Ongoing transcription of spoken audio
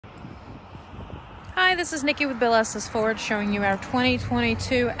Hi, this is Nikki with Bill Estes Ford showing you our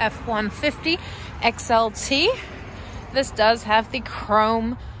 2022 F-150 XLT. This does have the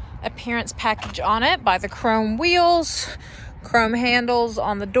chrome appearance package on it by the chrome wheels, chrome handles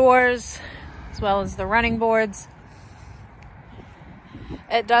on the doors, as well as the running boards.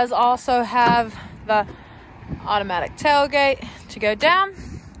 It does also have the automatic tailgate to go down,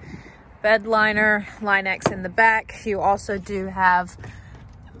 bed liner, Line X in the back. You also do have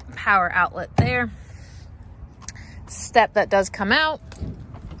power outlet there, step that does come out,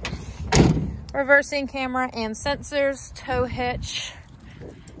 reversing camera and sensors, tow hitch,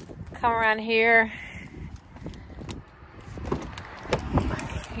 come around here.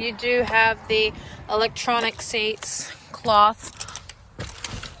 You do have the electronic seats, cloth,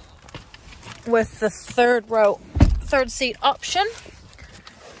 with the third seat option.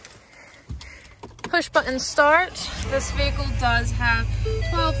 Push button start. This vehicle does have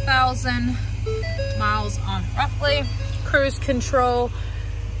 12,000 miles on it roughly. Cruise control.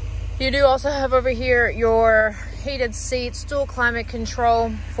 You do also have over here your heated seats, dual climate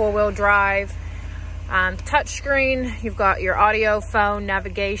control, 4-wheel drive, touchscreen. You've got your audio, phone,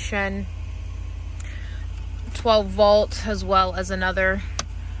 navigation, 12 volt, as well as another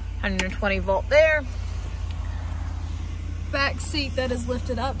 120 volt there. Back seat that is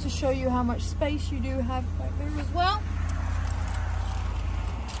lifted up to show you how much space you do have back there as well.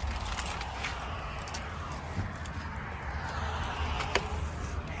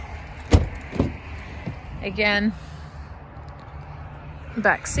 Again,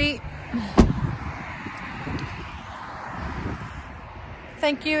 back seat.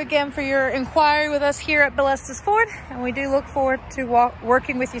 Thank you again for your inquiry with us here at Bill Estes Ford, and we do look forward to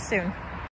working with you soon.